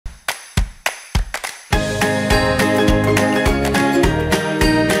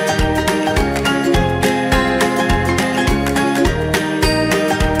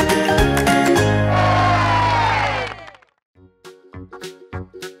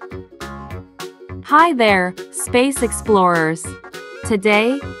Hi there, space explorers.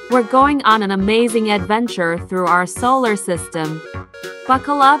 Today, we're going on an amazing adventure through our solar system.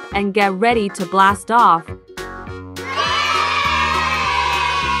 Buckle up and get ready to blast off.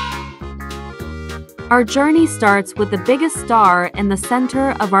 Our journey starts with the biggest star in the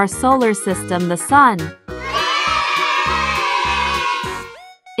center of our solar system, the Sun.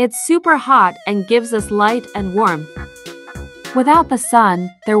 It's super hot and gives us light and warmth. Without the Sun,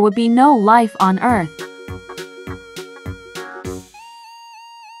 there would be no life on Earth.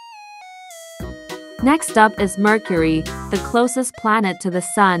 Next up is Mercury, the closest planet to the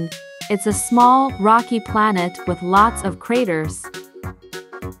Sun. It's a small, rocky planet with lots of craters.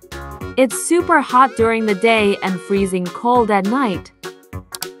 It's super hot during the day and freezing cold at night.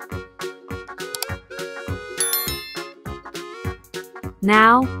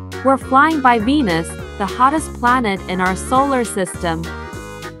 Now, we're flying by Venus, the hottest planet in our solar system.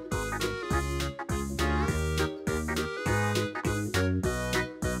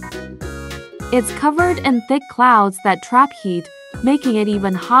 It's covered in thick clouds that trap heat, making it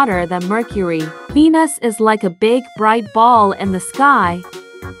even hotter than Mercury. Venus is like a big, bright ball in the sky.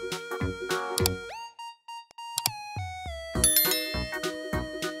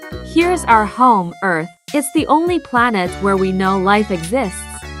 Here's our home, Earth. It's the only planet where we know life exists.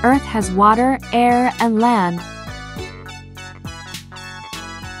 Earth has water, air, and land,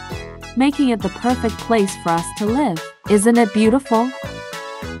 making it the perfect place for us to live. Isn't it beautiful?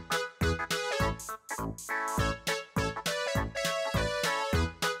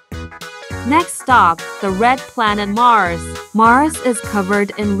 Next stop, the red planet Mars. Mars is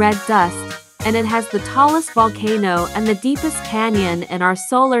covered in red dust, and it has the tallest volcano and the deepest canyon in our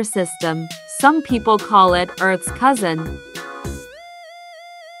solar system. Some people call it Earth's cousin.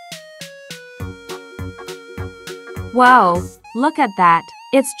 Whoa, look at that.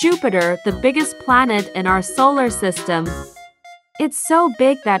 It's Jupiter, the biggest planet in our solar system. It's so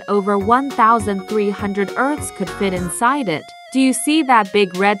big that over 1,300 Earths could fit inside it. Do you see that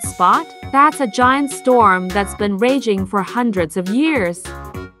big red spot? That's a giant storm that's been raging for hundreds of years.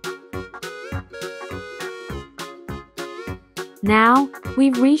 Now,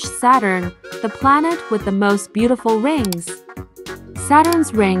 we've reached Saturn, the planet with the most beautiful rings.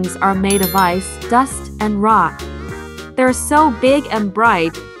 Saturn's rings are made of ice, dust, and rock. They're so big and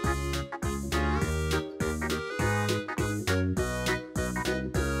bright.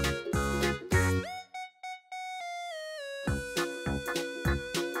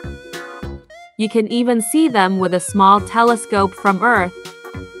 You can even see them with a small telescope from Earth.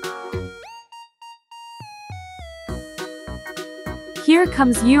 Here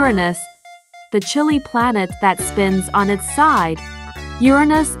comes Uranus, the chilly planet that spins on its side.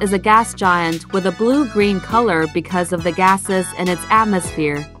 Uranus is a gas giant with a blue-green color because of the gases in its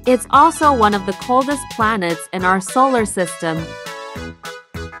atmosphere. It's also one of the coldest planets in our solar system.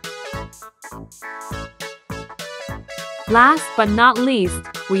 Last but not least,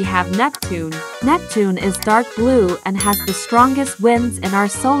 we have Neptune. Neptune is dark blue and has the strongest winds in our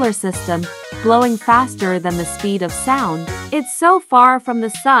solar system, blowing faster than the speed of sound. It's so far from the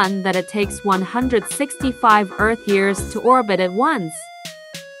Sun that it takes 165 Earth years to orbit it once.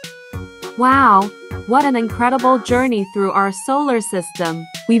 Wow, what an incredible journey through our solar system.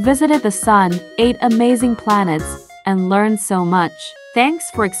 We visited the Sun, 8 amazing planets, and learned so much. Thanks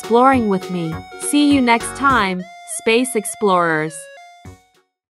for exploring with me. See you next time, Space Explorers.